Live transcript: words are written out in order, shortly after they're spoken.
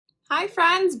Hi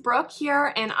friends, Brooke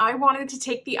here, and I wanted to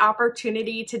take the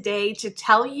opportunity today to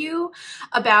tell you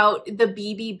about the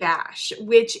BB Bash,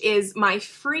 which is my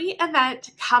free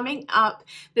event coming up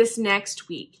this next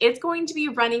week. It's going to be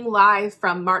running live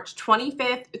from March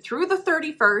 25th through the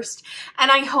 31st,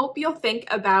 and I hope you'll think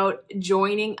about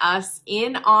joining us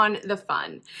in on the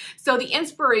fun. So the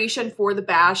inspiration for the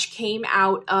Bash came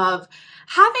out of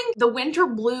having the winter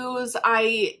blues.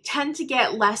 I tend to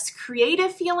get less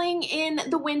creative feeling in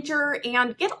the winter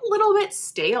and get a little bit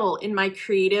stale in my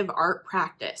creative art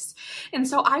practice. And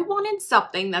so I wanted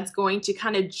something that's going to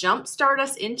kind of jumpstart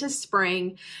us into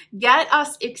spring, get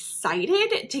us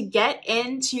excited to get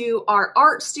into our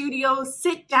art studios,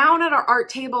 sit down at our art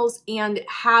tables, and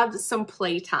have some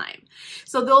playtime.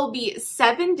 So there'll be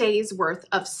 7 days worth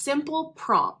of simple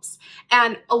prompts.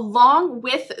 And along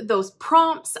with those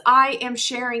prompts, I am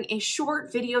sharing a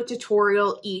short video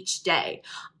tutorial each day,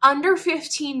 under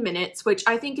 15 minutes, which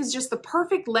I think is just the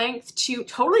perfect length to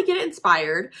totally get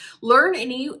inspired, learn a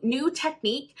new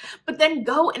technique, but then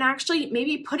go and actually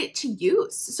maybe put it to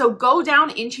use. So go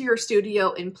down into your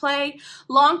studio and play.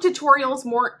 Long tutorials,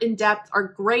 more in-depth, are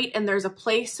great, and there's a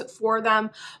place for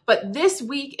them. But this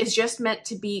week is just meant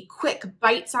to be quick,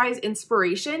 bite-sized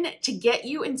inspiration to get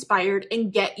you inspired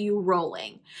and get you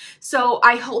rolling. So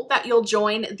I hope that you'll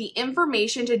join. The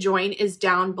information to join is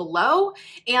down below.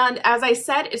 And as I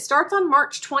said, it starts on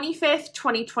March 25th,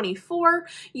 2024.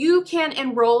 You can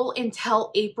enroll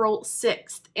until April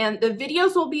 6th, and the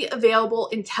videos will be available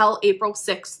until April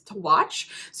 6th to watch.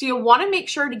 So you'll want to make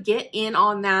sure to get in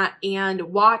on that and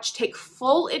watch, take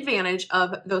full advantage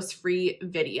of those free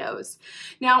videos.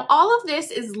 Now, all of this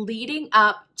is leading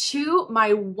up to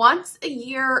my once a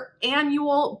year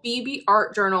annual BB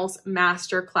Art Journals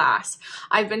Masterclass.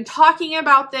 I've been talking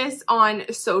about this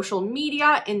on social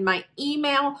media, in my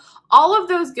email, all of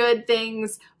those good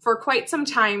things for quite some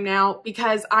time now,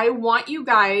 because I want you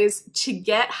guys to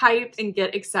get hyped and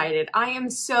get excited. I am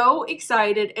so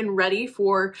excited and ready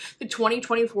for the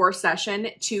 2024 session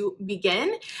to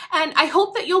begin, and I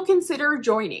hope that you'll consider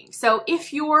joining. So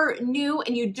if you're new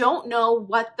and you don't know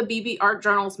what the BB Art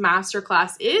Journals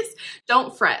Masterclass is,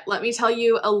 don't fret. Let me tell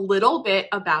you a little bit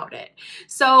about it.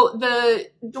 So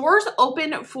the doors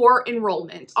open for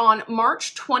enrollment on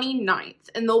March 29th,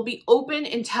 and they'll be open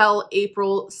until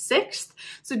April 6th.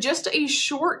 So just a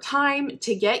short time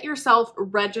to get yourself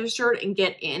registered and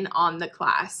get in on the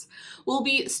class. We'll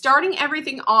be starting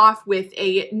everything off with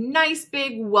a nice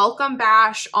big welcome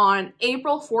bash on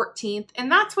April 14th, and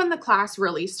that's when the class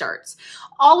really starts.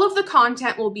 All of the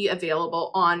content will be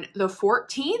available on the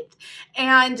 14th,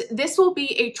 and this will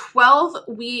be a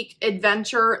 12-week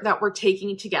adventure that we're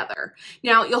taking together.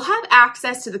 Now, you'll have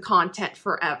access to the content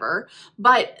forever,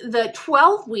 but the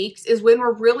 12 weeks is when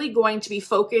we're really going to be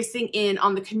focusing in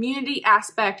on the community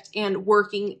aspect and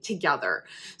working together.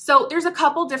 So there's a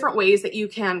couple different ways that you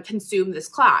can consume this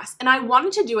class, and I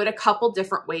wanted to do it a couple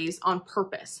different ways on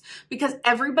purpose because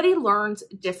everybody learns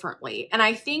differently. And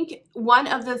I think one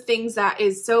of the things that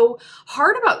is so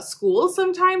hard about school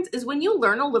sometimes is when you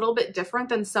learn a little bit different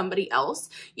than somebody else,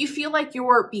 you feel like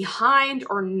you're behind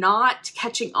or not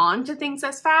catching on to things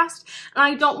as fast. And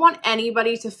I don't want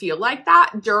anybody to feel like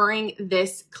that during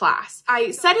this class.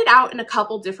 I set it out in a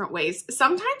couple different ways.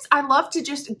 Sometimes I love to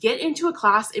just get into a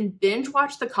class and binge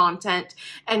watch the content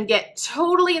and get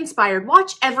totally inspired,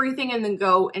 watch everything, and then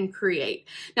go and create.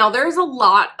 Now, there's a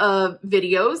lot of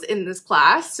videos in this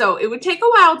class, so it would take a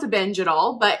while to binge it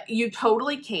all, but you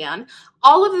totally can.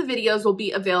 All of the videos will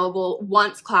be available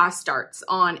once class starts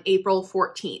on April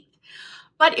 14th.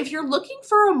 But if you're looking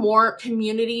for a more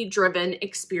community-driven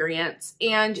experience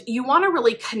and you want to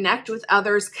really connect with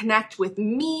others, connect with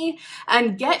me,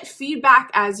 and get feedback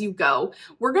as you go,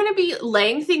 we're going to be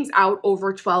laying things out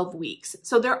over 12 weeks.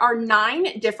 So there are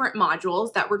 9 different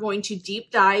modules that we're going to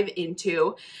deep dive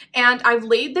into, and I've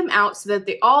laid them out so that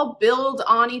they all build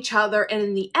on each other, and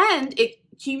in the end, it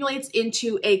accumulates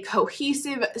into a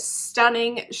cohesive,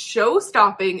 stunning,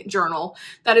 show-stopping journal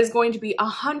that is going to be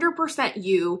 100%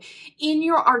 you in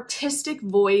your artistic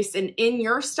voice and in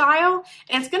your style.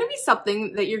 And it's going to be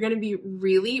something that you're going to be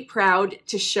really proud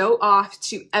to show off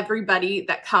to everybody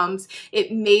that comes.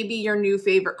 It may be your new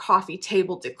favorite coffee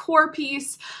table decor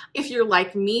piece. If you're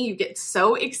like me, you get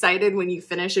so excited when you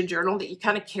finish a journal that you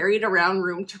kind of carry it around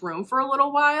room to room for a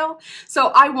little while. So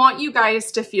I want you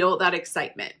guys to feel that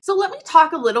excitement. So let me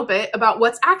talk a little bit about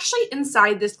what's actually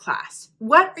inside this class.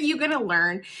 what are you going to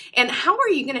learn and how are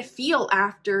you going to feel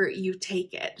after you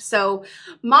take it? So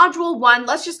module 1,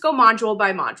 let's just go module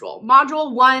by module.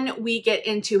 Module 1, we get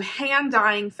into hand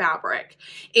dyeing fabric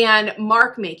and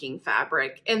mark making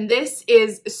fabric. And this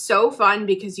is so fun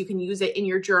because you can use it in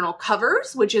your journal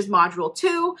covers, which is module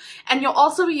 2. And you'll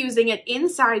also be using it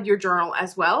inside your journal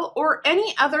as well, or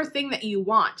any other thing that you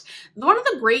want. One of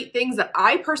the great things that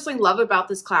I personally love about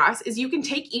this class is you can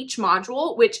take each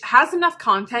module, which has enough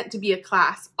content to be a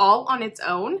class all on its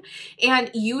own, and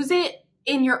use it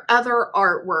in your other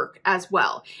artwork as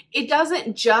well. It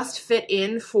doesn't just fit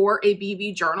in for a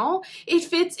BB journal. It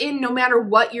fits in no matter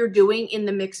what you're doing in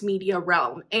the mixed media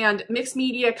realm. And mixed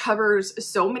media covers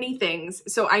so many things.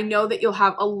 So I know that you'll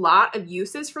have a lot of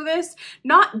uses for this,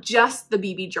 not just the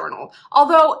BB journal.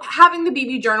 Although having the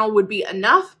BB journal would be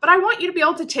enough, but I want you to be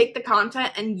able to take the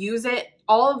content and use it,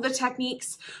 all of the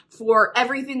techniques, for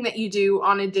everything that you do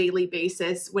on a daily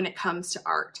basis when it comes to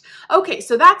art. Okay,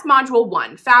 so that's module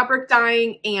 1, fabric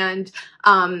dyeing and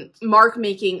mark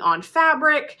making on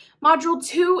fabric. Module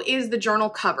 2 is the journal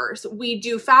covers. We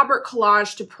do fabric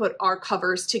collage to put our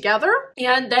covers together.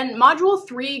 And then module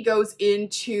 3 goes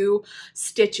into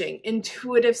stitching,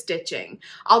 intuitive stitching.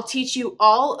 I'll teach you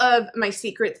all of my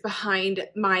secrets behind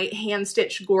my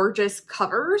hand-stitched gorgeous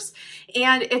covers.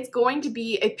 And it's going to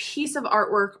be a piece of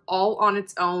artwork all on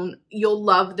its own. You'll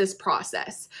love this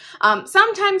process.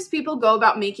 Sometimes people go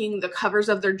about making the covers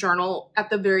of their journal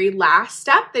at the very last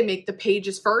step. They make the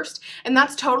pages first, and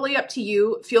that's totally up to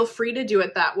you. Feel free to do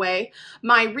it that way.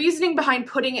 My reasoning behind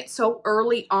putting it so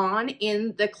early on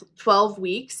in the 12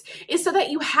 weeks is so that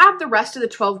you have the rest of the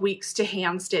 12 weeks to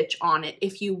hand stitch on it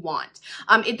if you want.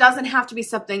 It doesn't have to be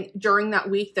something during that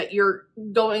week that you're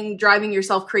driving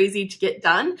yourself crazy to get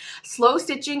done. Slow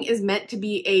stitching is meant to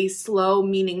be a slow,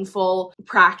 meaningful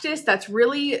practice that's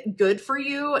really good for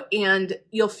you, and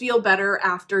you'll feel better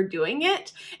after doing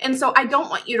it. And so I don't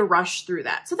want you to rush through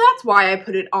that. So that's why I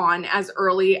put it on as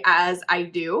early as I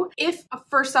do. If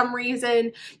for some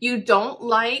reason you don't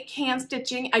like hand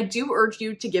stitching, I do urge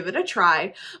you to give it a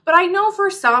try. But I know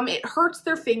for some it hurts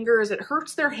their fingers, it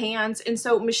hurts their hands, and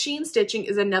so machine stitching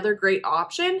is another great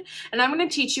option. And I'm going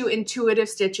to teach you intuitive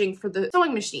stitching for the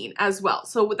sewing machine as well.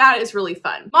 So that is really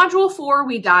fun. Module 4,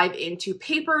 we dive into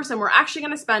papers, and we're actually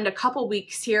going to spend a couple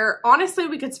weeks here. Honestly,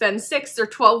 we could spend 6 or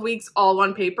 12 weeks all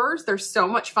on papers. They're so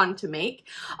much fun to make.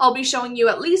 I'll be showing you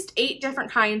at least 8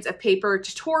 different kinds of paper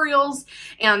tutorials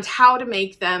and how to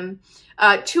make them.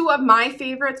 2 of my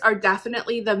favorites are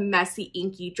definitely the messy,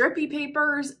 inky, drippy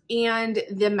papers and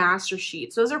the master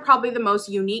sheets. Those are probably the most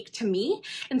unique to me.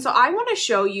 And so I want to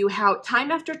show you how time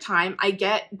after time I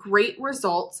get great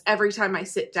results every time I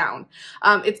sit down.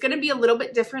 It's going to be a little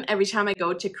bit different every time I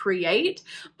go to create,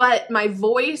 but my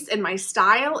voice and my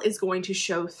style is going to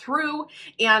show through,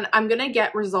 and I'm going to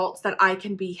get results that I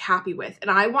can be happy with. And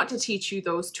I want to teach you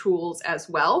those tools as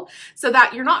well so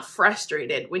that you're not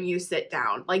frustrated when you sit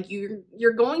down. Like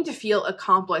you're going to feel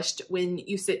accomplished when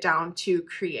you sit down to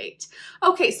create.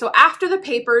 Okay, so after the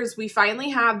papers, we finally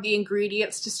have the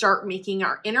ingredients to start making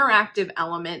our interactive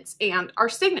elements and our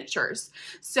signatures.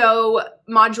 So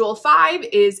module 5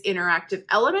 is interactive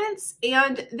elements,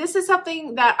 and this is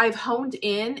something that I've honed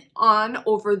in on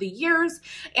over the years,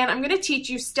 and I'm going to teach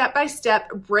you step by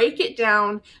step, break it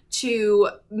down to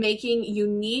making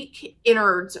unique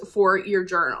innards for your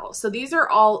journal. So these are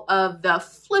all of the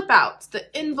flip outs,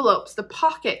 the envelopes, the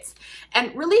pockets,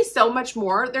 and really so much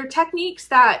more. They're techniques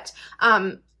that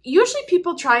usually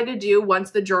people try to do once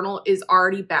the journal is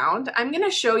already bound. I'm going to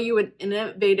show you an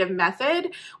innovative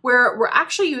method where we're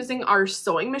actually using our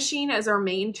sewing machine as our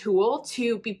main tool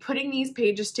to be putting these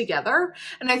pages together.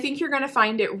 And I think you're going to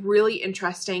find it really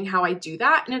interesting how I do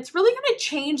that. And it's really going to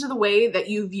change the way that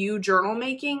you view journal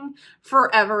making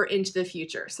forever into the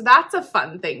future. So that's a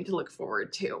fun thing to look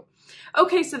forward to.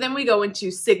 Okay, so then we go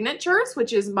into signatures,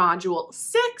 which is module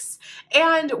 6,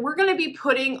 and we're going to be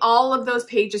putting all of those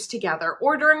pages together,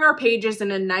 ordering our pages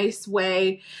in a nice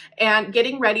way, and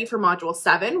getting ready for module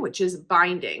 7, which is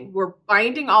binding. We're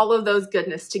binding all of those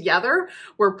goodness together.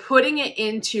 We're putting it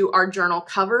into our journal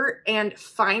cover, and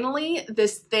finally,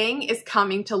 this thing is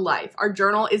coming to life. Our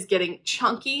journal is getting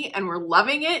chunky, and we're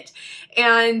loving it,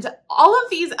 and all of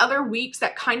these other weeks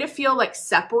that kind of feel like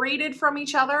separated from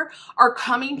each other are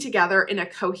coming together together in a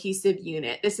cohesive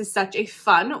unit. This is such a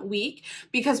fun week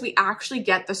because we actually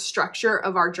get the structure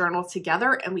of our journal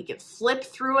together and we can flip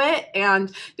through it,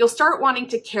 and you'll start wanting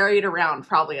to carry it around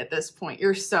probably at this point.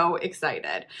 You're so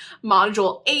excited.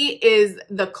 Module 8 is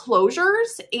the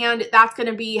closures, and that's going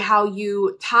to be how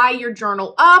you tie your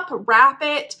journal up, wrap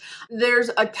it. There's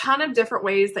a ton of different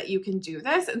ways that you can do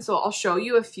this, and so I'll show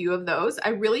you a few of those. I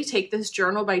really take this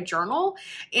journal by journal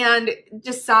and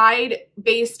decide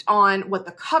based on what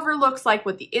the cover looks like,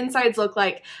 what the insides look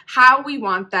like, how we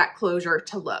want that closure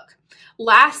to look.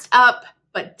 Last up,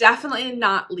 but definitely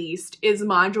not least, is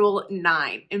Module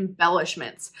 9,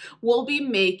 embellishments. We'll be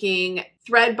making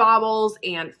thread baubles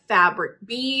and fabric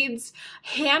beads,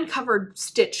 hand-covered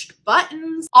stitched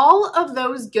buttons, all of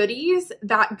those goodies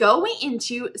that go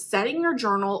into setting your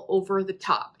journal over the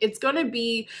top. It's going to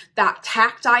be that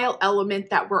tactile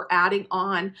element that we're adding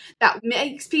on that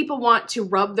makes people want to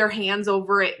rub their hands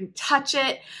over it and touch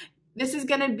it. This is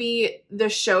going to be the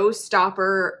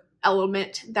showstopper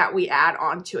element that we add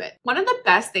onto it. One of the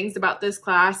best things about this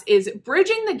class is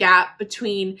bridging the gap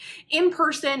between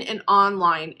in-person and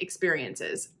online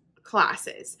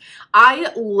classes.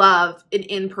 I love an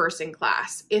in-person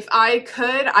class. If I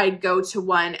could, I'd go to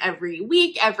one every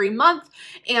week, every month,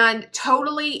 and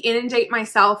totally inundate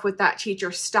myself with that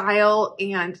teacher style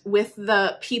and with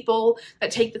the people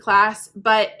that take the class.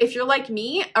 But if you're like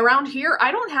me, around here,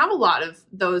 I don't have a lot of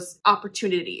those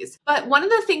opportunities. But one of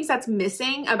the things that's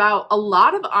missing about a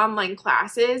lot of online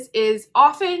classes is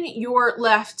often you're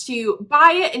left to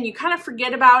buy it and you kind of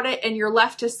forget about it, and you're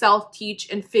left to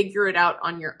self-teach and figure it out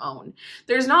on your own.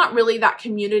 There's not really that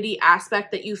community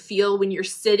aspect that you feel when you're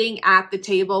sitting at the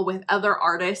table with other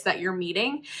artists that you're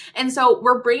meeting. And so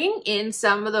we're bringing in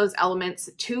some of those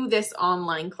elements to this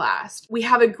online class. We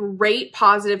have a great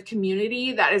positive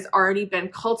community that has already been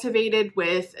cultivated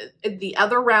with the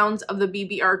other rounds of the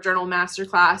BB Art Journal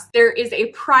Masterclass. There is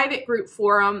a private group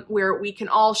forum where we can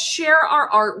all share our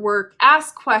artwork,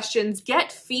 ask questions,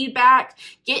 get feedback,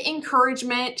 get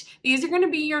encouragement. These are going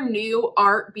to be your new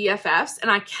art BFFs,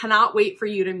 and I cannot wait for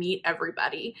you to meet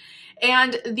everybody.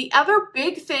 And the other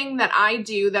big thing that I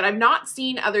do that I've not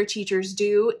seen other teachers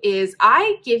do is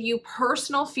I give you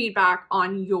personal feedback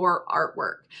on your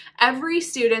artwork. Every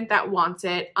student that wants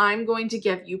it, I'm going to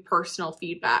give you personal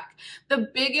feedback. The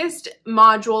biggest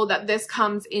module that this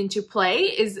comes into play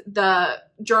is the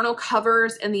journal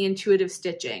covers and the intuitive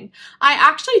stitching. I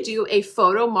actually do a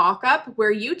photo mock-up where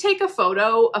you take a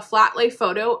photo, a flat lay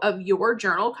photo of your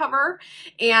journal cover,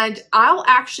 and I'll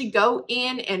actually go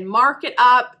in and mark it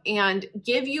up and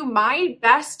give you my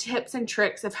best tips and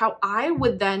tricks of how I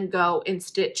would then go and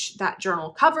stitch that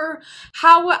journal cover,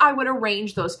 how I would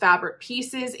arrange those fabric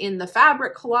pieces in the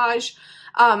fabric collage,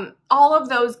 all of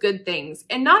those good things.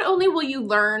 And not only will you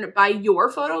learn by your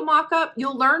photo mock-up,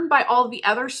 you'll learn by all the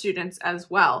other students as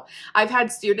well. I've had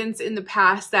students in the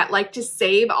past that like to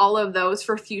save all of those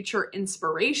for future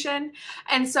inspiration.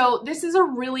 And so this is a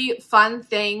really fun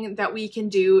thing that we can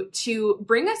do to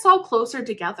bring us all closer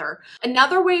together.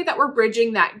 Another way that we're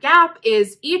bridging that gap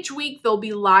is each week there'll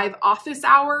be live office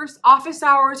hours. Office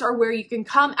hours are where you can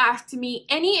come ask me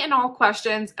any and all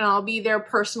questions, and I'll be there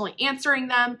personally answering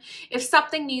them. If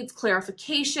something needs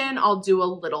clarification, I'll do a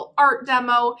little art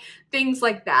demo, things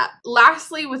like that.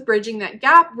 Lastly, with bridging that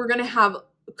gap, we're going to have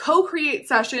co-create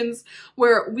sessions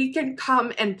where we can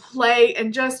come and play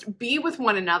and just be with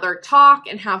one another, talk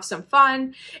and have some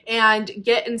fun and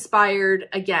get inspired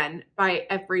again by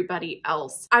everybody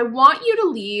else. I want you to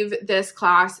leave this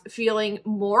class feeling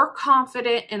more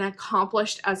confident and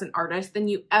accomplished as an artist than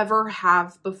you ever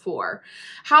have before.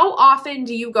 How often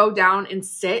do you go down and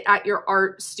sit at your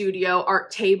art studio,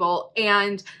 art table,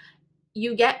 and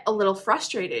you get a little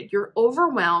frustrated? You're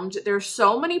overwhelmed. There's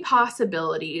so many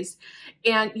possibilities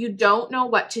and you don't know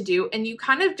what to do, and you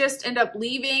kind of just end up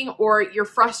leaving, or you're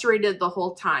frustrated the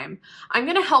whole time. I'm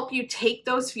going to help you take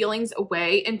those feelings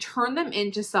away and turn them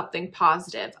into something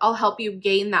positive. I'll help you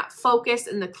gain that focus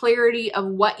and the clarity of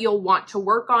what you'll want to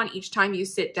work on each time you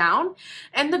sit down.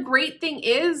 And the great thing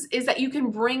is that you can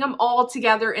bring them all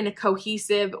together in a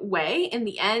cohesive way in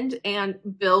the end and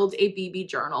build a BB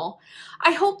journal.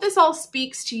 I hope this all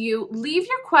speaks to you. Leave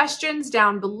your questions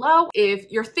down below.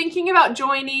 If you're thinking about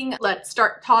joining, let's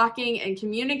start talking and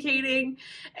communicating.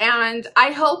 And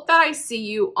I hope that I see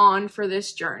you on for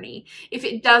this journey. If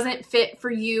it doesn't fit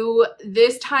for you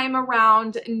this time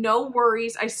around, no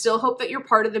worries. I still hope that you're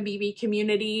part of the BB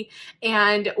community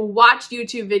and watch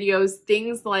YouTube videos,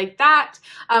 things like that.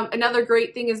 Another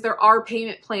great thing is there are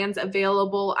payment plans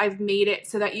available. I've made it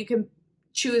so that you can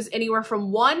choose anywhere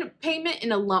from one payment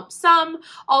in a lump sum,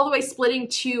 all the way splitting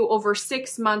to over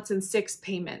 6 months and 6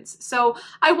 payments. So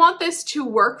I want this to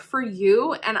work for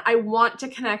you, and I want to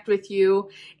connect with you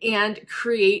and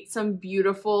create some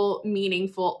beautiful,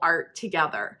 meaningful art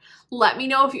together. Let me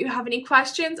know if you have any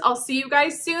questions. I'll see you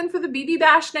guys soon for the BB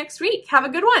Bash next week. Have a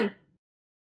good one.